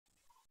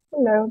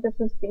Hello, this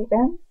is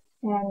Steven,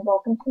 and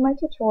welcome to my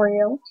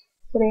tutorial.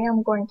 Today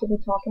I'm going to be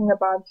talking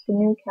about the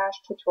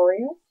GNUCash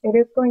tutorial. It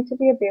is going to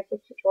be a basic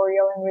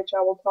tutorial in which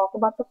I will talk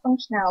about the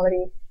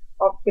functionality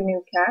of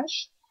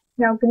GNUCash.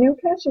 Now,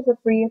 GNUCash is a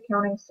free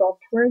accounting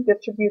software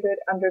distributed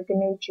under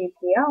GNU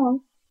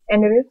GPL,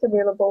 and it is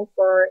available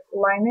for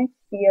Linux,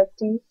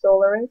 BSD,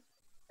 Solaris,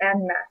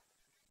 and Mac.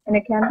 And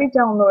it can be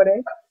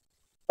downloaded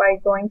by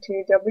going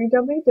to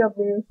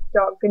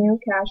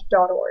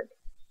www.gnucash.org.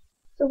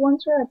 So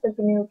once you're at the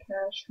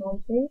GNUCash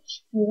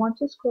homepage, you want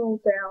to scroll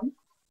down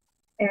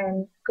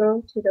and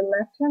go to the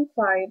left-hand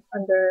side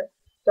under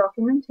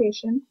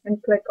Documentation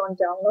and click on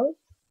Download.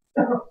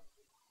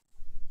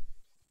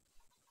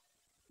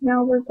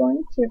 Now we're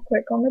going to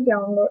click on the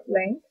download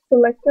link.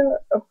 Select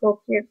the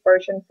appropriate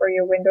version for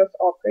your Windows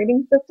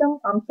operating system.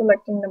 I'm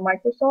selecting the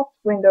Microsoft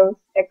Windows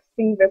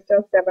XP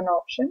Vista 7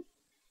 option.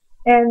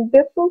 And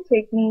this will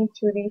take me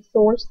to the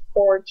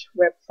SourceForge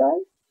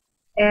website,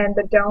 and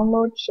the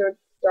download should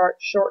start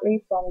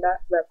shortly from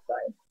that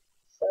website.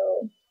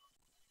 So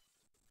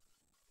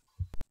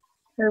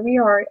here we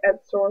are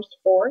at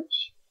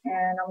SourceForge,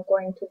 and I'm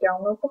going to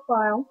download the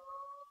file.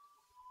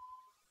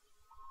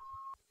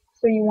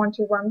 So you want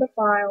to run the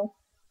file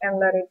and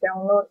let it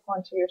download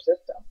onto your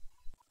system.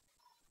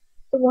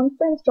 So once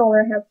the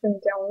installer has been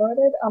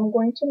downloaded, I'm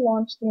going to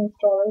launch the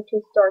installer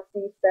to start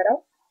the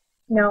setup.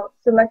 Now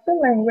select the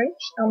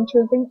language. I'm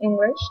choosing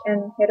English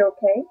and hit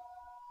OK.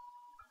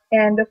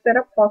 And the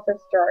setup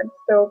process starts.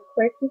 So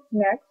click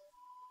Next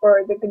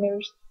for the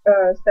GNU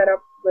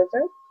setup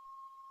wizard.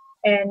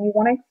 And you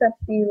want to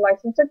accept the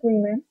license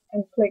agreement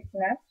and click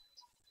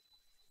Next.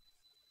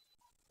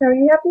 Now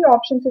you have the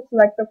option to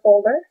select the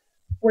folder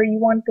where you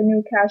want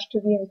GNUCash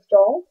to be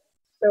installed.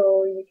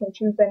 So you can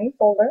choose any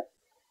folder.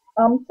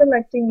 I'm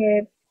selecting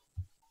it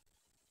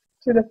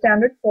to the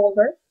standard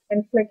folder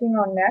and clicking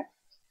on Next.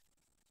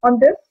 On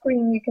this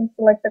screen, you can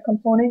select the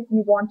component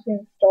you want to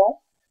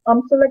install.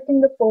 I'm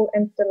selecting the full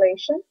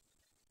installation,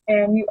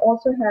 and you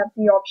also have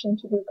the option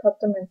to do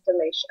custom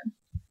installation.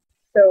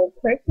 So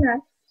click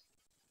Next,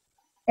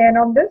 and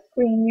on this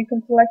screen you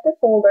can select a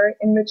folder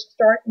in which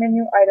Start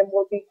menu item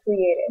will be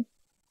created.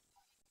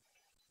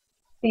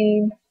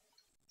 The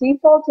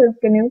default is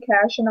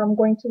GNUCash, and I'm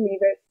going to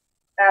leave it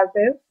as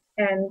is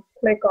and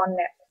click on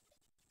Next.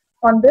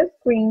 On this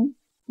screen,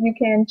 you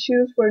can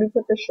choose where to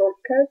put the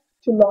shortcut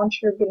to launch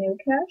your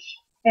GNUCash,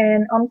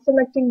 and I'm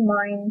selecting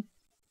mine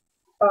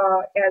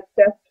as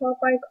desktop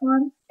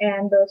icon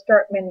and the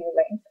start menu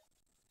link,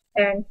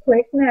 and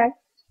click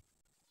Next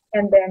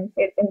and then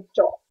hit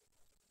install.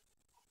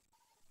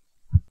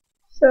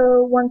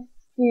 So once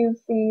you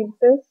see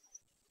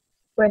this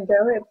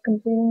window, it's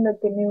completing the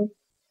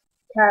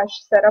GNUCash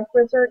setup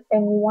wizard,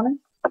 and you want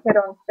to hit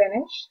on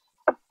finish.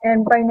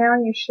 And by now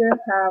you should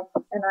have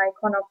an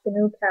icon of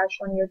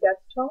GNUCash on your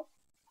desktop,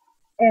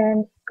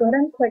 and go ahead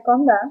and click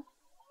on that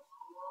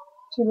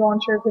to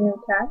launch your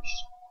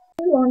GNUCash.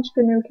 When you launch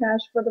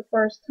GNUCash for the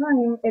first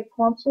time, it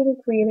prompts you to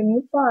create a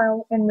new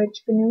file in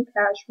which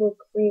GNUCash will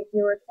create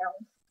your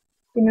account.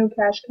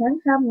 GNUCash can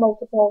have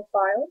multiple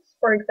files.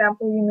 For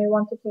example, you may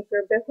want to keep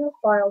your business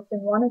files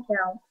in one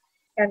account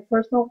and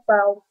personal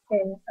files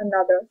in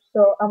another.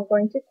 So I'm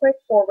going to click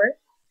Forward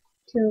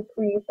to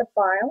create the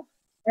file,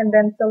 and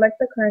then select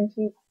the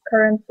currency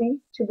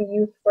to be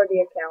used for the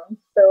account.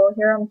 So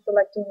here I'm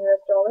selecting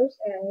US dollars,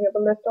 and you have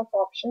a list of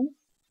options,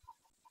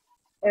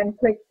 and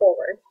click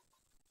Forward.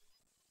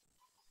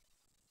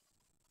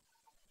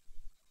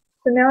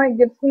 So now it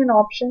gives me an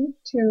option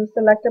to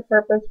select a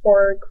purpose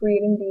for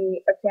creating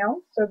the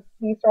account. So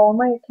these are all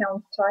my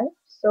account types.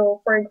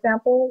 So for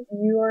example,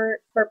 your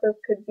purpose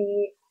could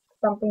be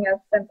something as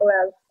simple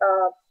as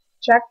a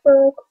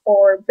checkbook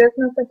or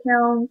business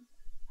account,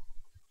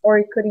 or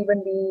it could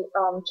even be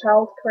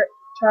child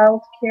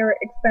care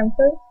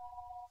expenses.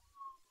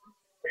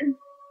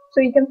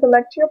 So you can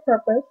select your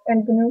purpose,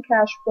 and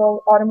GNUCash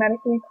will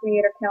automatically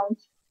create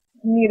accounts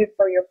needed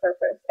for your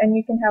purpose. And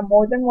you can have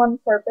more than one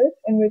purpose,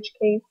 in which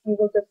case you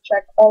will just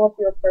check all of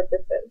your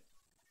purposes.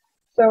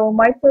 So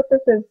my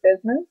purpose is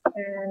business,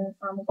 and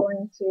I'm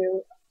going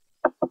to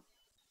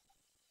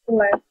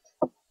select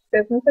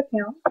business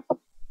account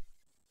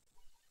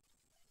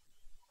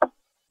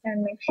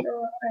and make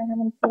sure I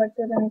haven't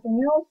selected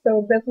anything else.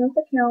 So business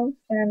account,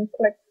 and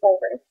click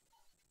Forward.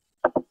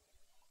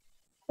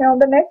 Now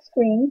the next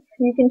screen,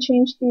 you can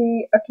change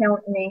the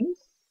account names.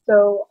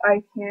 So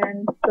I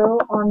can go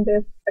on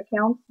this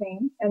account's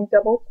name and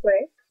double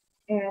click,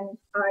 and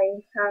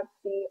I have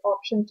the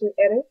option to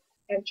edit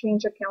and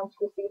change accounts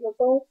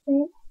receivable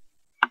name.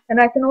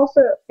 And I can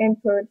also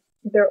input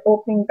their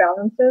opening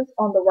balances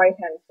on the right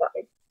hand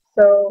side.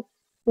 So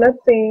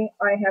let's say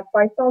I have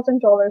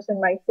 $5,000 in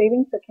my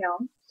savings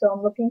account. So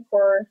I'm looking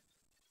for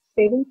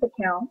savings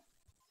account.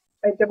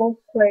 I double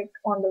click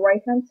on the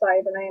right hand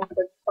side and I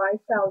input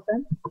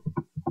 5,000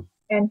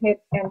 and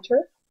hit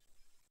enter.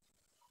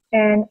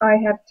 And I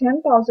have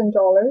 $10,000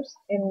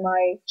 in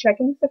my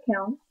checkings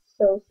account.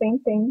 So same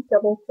thing,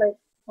 double click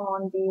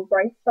on the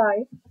right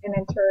side and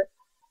enter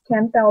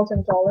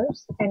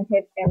 $10,000 and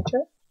hit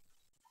enter.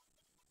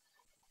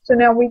 So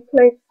now we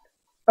click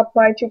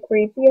apply to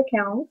create the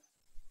account,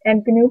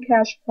 and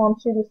GNUCash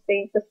prompts you to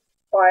save the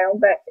file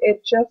that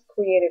it just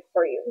created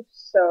for you.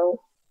 So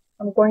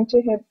I'm going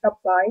to hit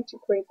apply to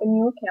create the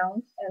new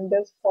account, and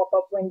this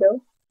pop-up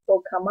window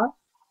will come up,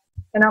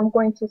 and I'm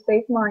going to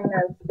save mine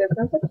as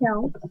business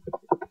account,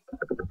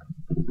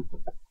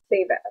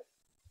 save as.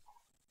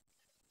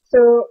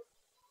 So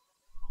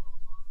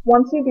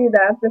once you do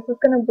that, this is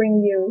going to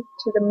bring you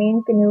to the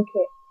main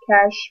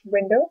GNUCash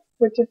window,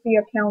 which is the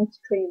accounts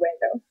tree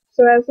window.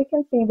 So as you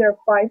can see, there are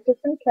 5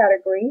 different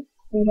categories.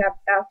 We have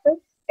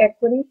assets,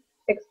 equity,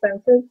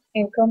 expenses,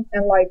 income,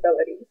 and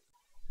liabilities.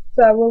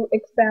 So I will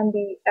expand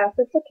the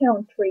assets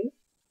account tree.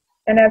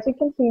 And as you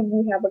can see,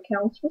 we have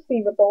accounts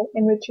receivable,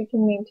 in which you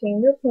can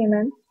maintain your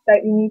payments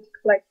that you need to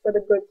collect for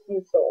the goods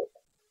you sold.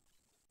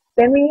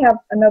 Then we have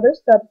another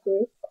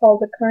subgroup called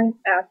the current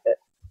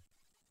assets,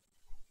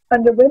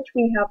 under which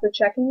we have the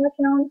checking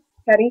account,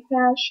 petty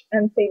cash,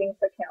 and savings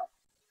account.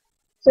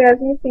 So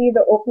as you see,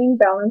 the opening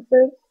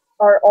balances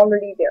are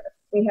already there.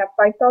 We have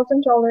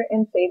 $5,000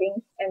 in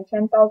savings and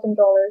 $10,000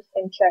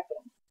 in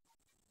checking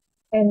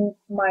in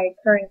my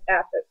current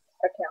assets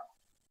account.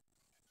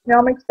 Now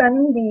I'm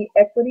expanding the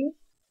equity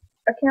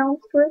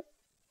accounts group,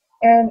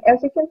 and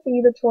as you can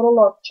see, the total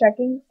of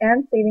checking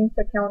and savings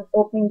account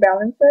opening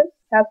balances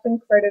has been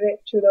credited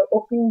to the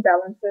opening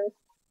balances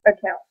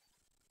account.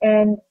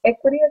 And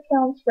equity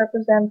accounts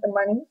represent the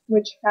money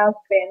which has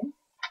been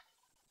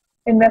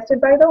invested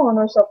by the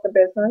owners of the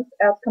business,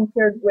 as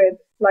compared with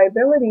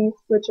liabilities,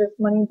 which is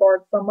money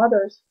borrowed from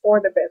others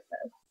for the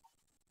business.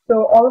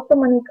 So all of the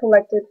money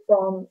collected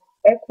from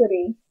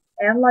equity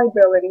and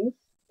liabilities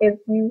is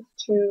used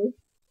to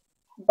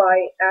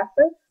buy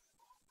assets,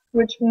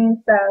 which means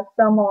that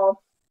some of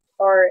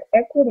our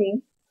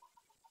equity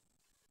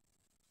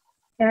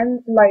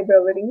and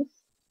liabilities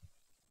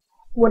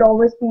would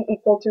always be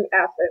equal to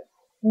assets.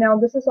 Now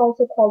this is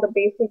also called a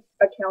basic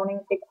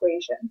accounting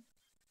equation.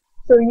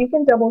 So you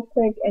can double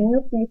click any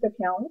of these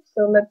accounts.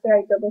 So let's say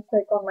I double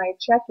click on my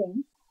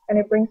checking, and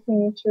it brings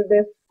me to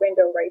this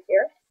window right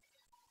here.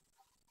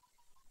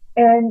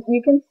 And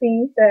you can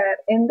see that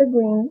in the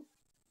green,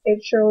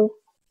 it shows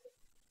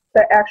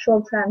the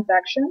actual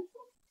transaction,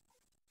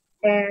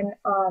 and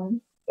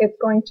it's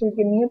going to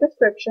give me a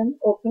description,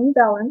 opening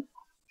balance,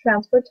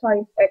 transfer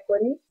type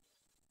equity,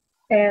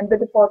 and the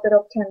deposit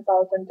of $10,000.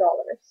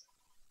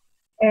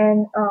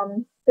 And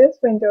this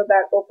window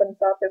that opens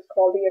up is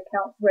called the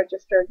account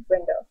registered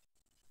window.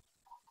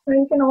 Now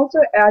you can also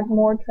add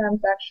more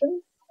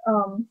transactions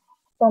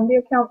from the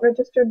account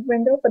registered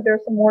window, but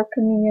there's a more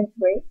convenient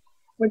way,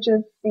 which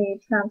is the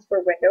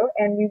transfer window,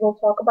 and we will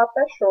talk about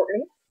that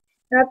shortly.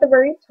 And at the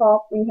very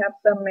top, we have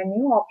some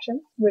menu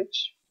options,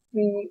 which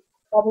we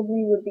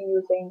probably would be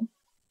using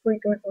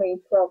frequently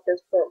throughout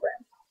this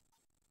program.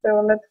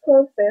 So let's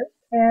close this.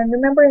 And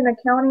remember, in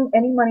accounting,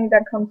 any money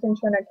that comes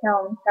into an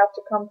account has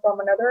to come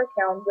from another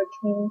account, which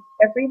means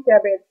every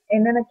debit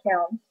in an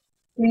account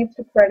leads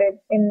to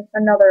credit in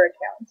another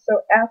account.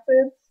 So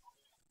assets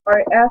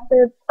are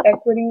assets,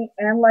 equity,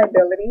 and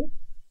liability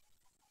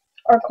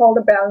are called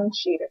a balance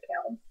sheet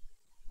account.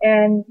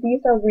 And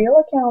these are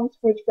real accounts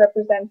which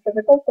represent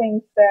physical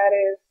things, that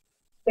is,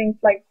 things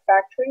like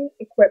factory,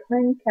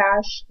 equipment,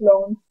 cash,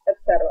 loans,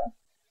 etc.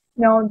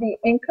 Now the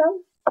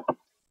income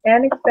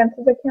and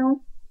expenses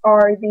accounts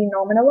are the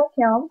nominal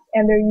accounts,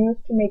 and they're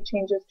used to make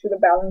changes to the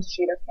balance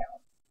sheet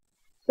account.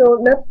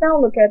 So let's now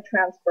look at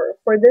transfer.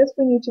 For this,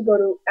 we need to go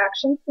to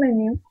Actions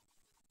menu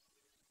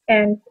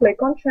and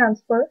click on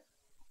Transfer.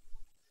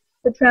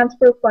 The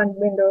Transfer Fund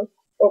window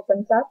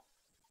opens up.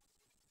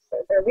 So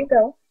there we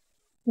go.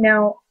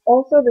 Now,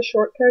 also the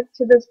shortcut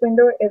to this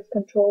window is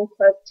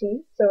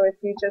Control+T. So if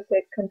you just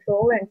hit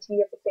Control and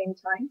T at the same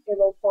time, it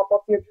will pop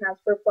up your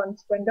Transfer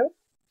Funds window.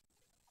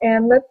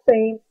 And let's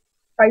say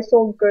I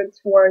sold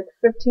goods worth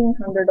 $1,500,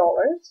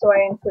 so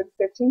I input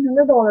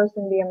 $1,500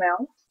 in the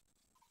amount,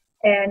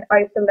 and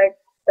I select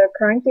the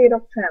current date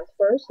of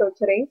transfer, so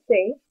today's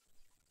date,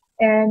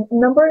 and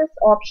number is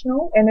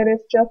optional, and it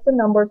is just a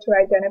number to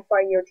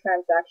identify your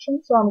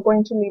transaction, so I'm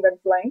going to leave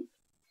it blank.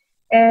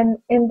 And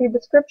in the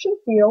description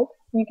field,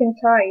 you can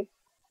type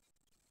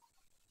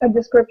a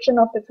description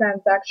of the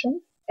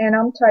transaction, and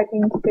I'm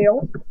typing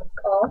sales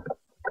of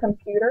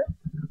computer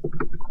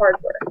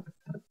hardware.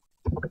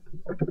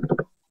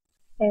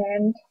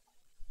 And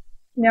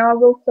now I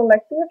will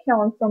select the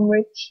account from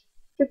which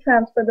to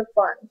transfer the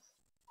funds.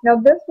 Now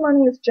this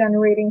money is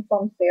generating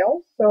from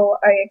sales, so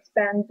I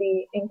expand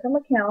the income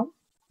account.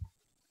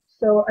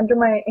 So under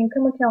my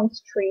income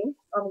accounts tree,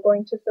 I'm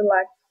going to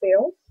select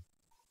sales.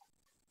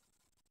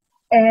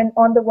 And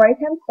on the right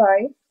hand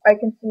side, I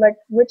can select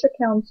which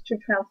accounts to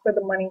transfer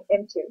the money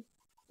into.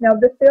 Now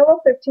the sale of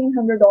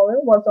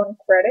 $1,500 was on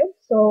credit,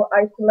 so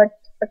I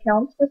select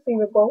accounts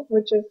receivable,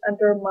 which is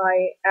under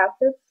my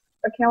assets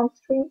accounts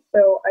tree.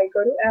 So I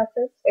go to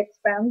assets,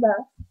 expand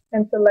that,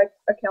 and select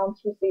accounts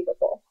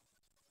receivable.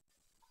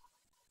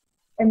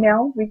 And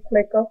now we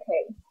click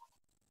OK.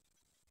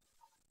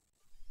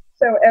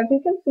 So as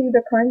you can see,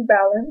 the current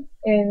balance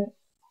in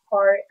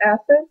our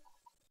assets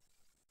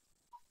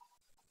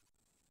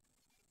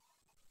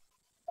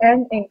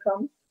and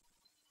income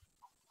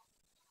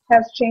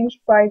has changed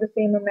by the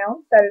same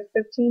amount, that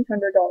is $1,500.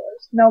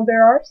 Now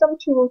there are some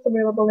tools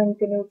available in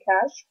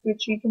GNUCash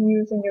which you can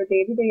use in your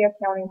day-to-day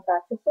accounting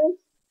practices.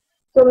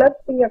 So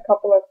let's see a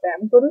couple of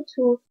them. Go to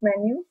Tools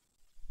menu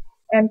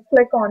and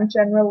click on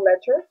General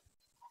Ledger.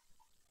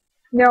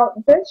 Now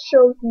this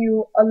shows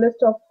you a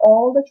list of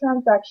all the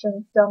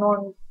transactions done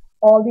on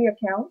all the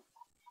accounts,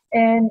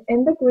 and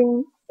in the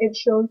green it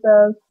shows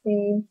us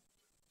the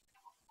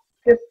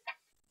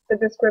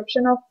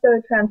description of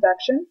the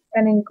transaction,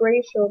 and in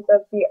gray shows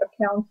us the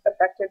accounts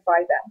affected by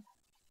them.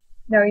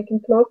 Now you can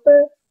close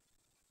the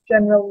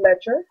General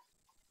Ledger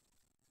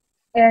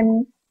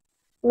and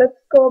let's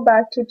go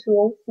back to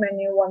Tools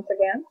menu once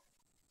again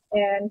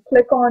and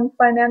click on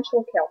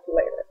Financial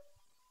Calculator.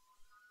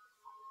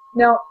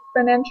 Now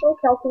Financial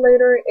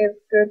Calculator is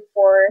good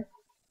for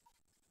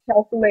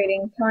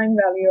calculating time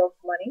value of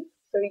money.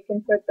 So you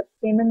can put the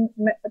payment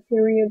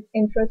period,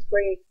 interest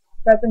rate,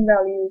 present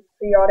value,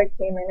 periodic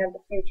payment, and the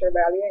future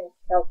value and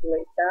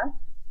calculate that.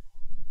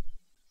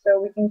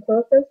 So we can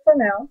close this for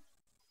now.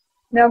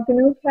 Now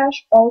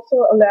GNUCash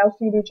also allows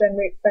you to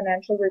generate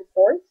financial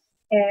reports,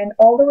 and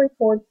all the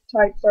report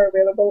types are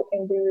available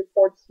in the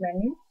Reports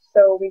menu.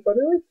 So we go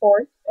to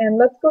Reports and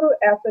let's go to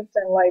Assets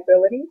and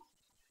Liabilities.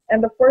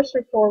 And the first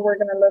report we're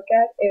going to look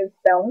at is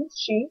Balance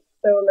Sheet.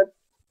 So let's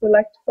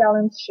select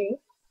Balance Sheet.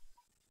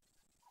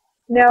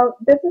 Now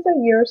this is a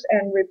year's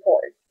end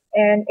report,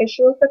 and it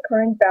shows the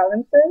current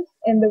balances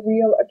in the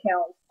real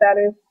accounts, that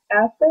is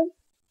assets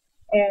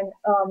and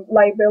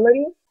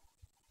liability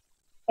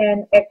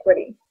and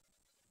equity.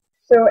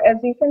 So as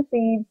you can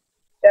see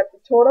that the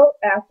total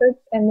assets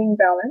ending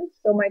balance,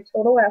 so my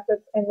total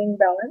assets ending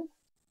balance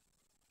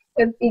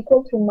is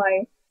equal to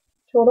my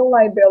total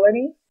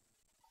liability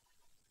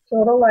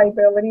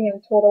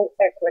and total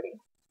equity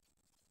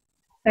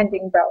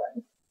ending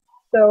balance.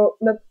 So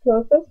let's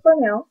close this for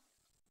now.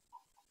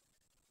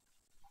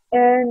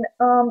 And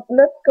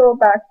let's go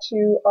back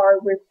to our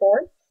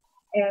reports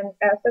and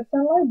assets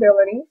and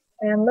liabilities,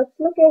 and let's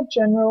look at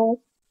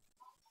General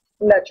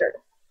Ledger.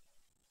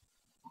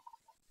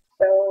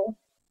 So,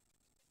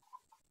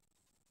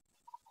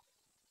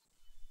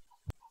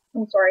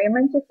 I'm sorry, I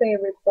meant to say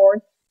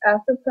reports,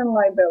 assets and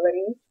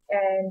liabilities,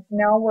 and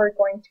now we're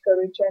going to go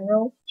to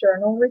General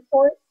Journal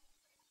Report.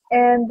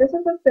 And this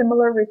is a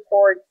similar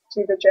report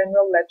to the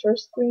General Ledger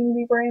screen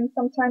we were in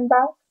some time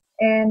back,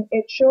 and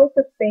it shows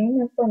the same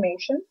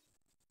information,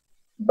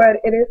 but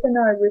it is in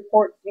a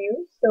report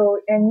view,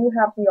 and you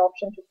have the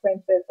option to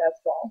print this as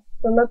well.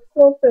 So let's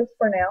close this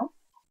for now.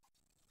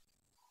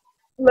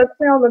 Let's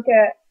now look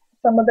at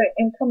some of the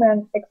income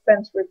and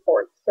expense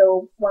reports.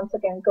 So once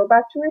again, go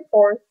back to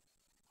Reports,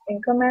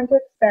 Income and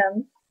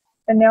Expense,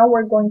 and now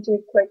we're going to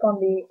click on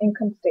the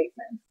income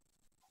statement.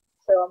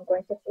 So I'm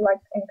going to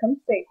select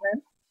Income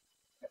Statement.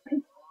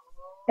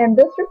 And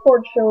this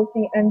report shows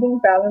the ending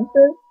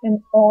balances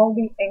in all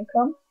the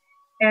income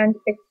and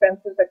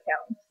expenses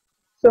accounts.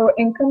 So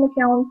income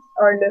accounts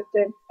are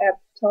listed at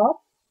the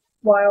top,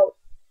 while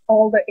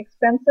all the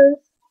expenses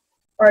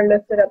are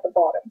listed at the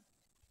bottom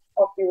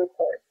of the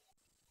report.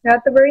 Now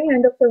at the very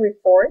end of the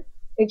report,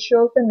 it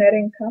shows the net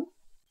income,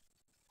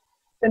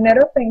 the net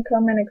of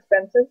income and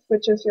expenses,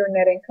 which is your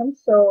net income.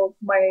 So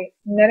my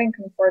net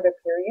income for the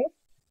period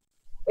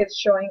is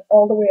showing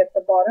all the way at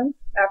the bottom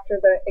after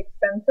the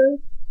expenses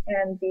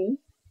and the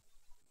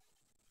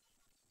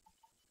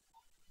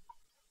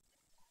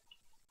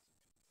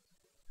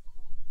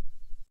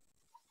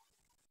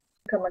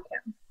income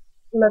account.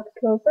 Let's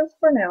close this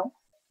for now.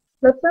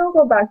 Let's now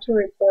go back to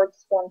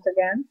Reports once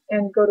again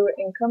and go to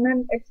Income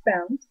and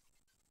Expense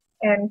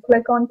and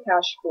click on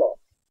Cash Flow.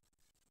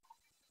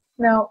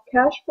 Now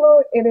cash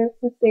flow, it is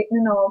the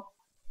statement of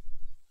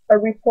a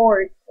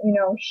report,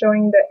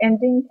 showing the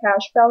ending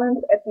cash balance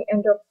at the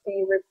end of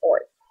the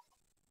report.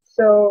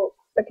 So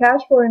the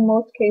cash flow in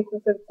most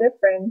cases is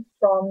different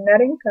from net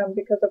income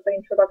because of the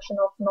introduction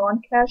of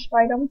non-cash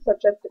items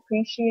such as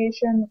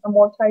depreciation,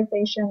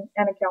 amortization,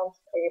 and accounts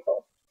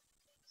payable.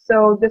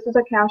 So this is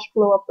a cash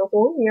flow of the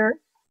whole year,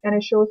 and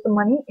it shows the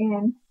money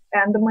in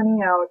and the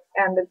money out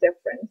and the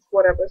difference,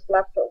 whatever's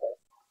left over.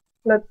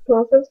 Let's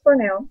close this for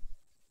now.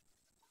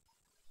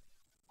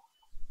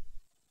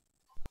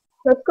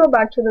 Let's go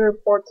back to the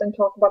reports and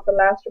talk about the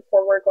last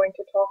report we're going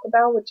to talk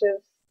about, which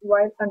is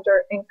right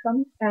under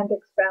Income and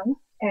Expense,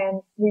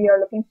 and we are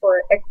looking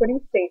for Equity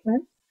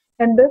Statement.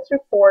 And this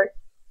report,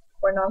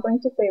 we're not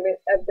going to save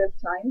it at this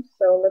time,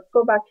 so let's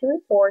go back to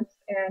Reports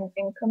and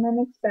Income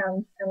and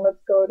Expense, and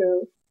let's go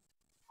to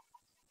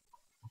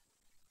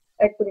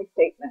Equity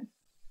Statement.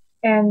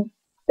 And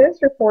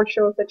this report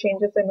shows the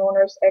changes in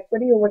owner's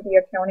equity over the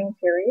accounting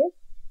period.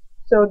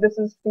 So this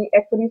is the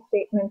equity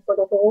statement for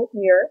the whole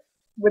year,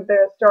 with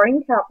the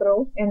starting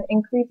capital, an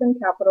increase in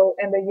capital,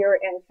 and the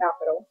year-end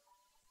capital.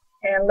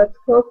 And let's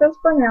close this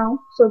for now.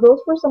 So those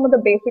were some of the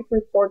basic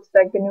reports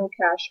that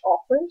GNUCash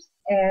offers,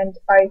 and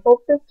I hope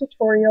this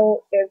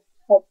tutorial is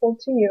helpful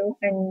to you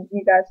and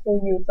you guys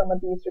will use some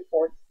of these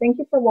reports. Thank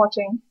you for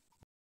watching.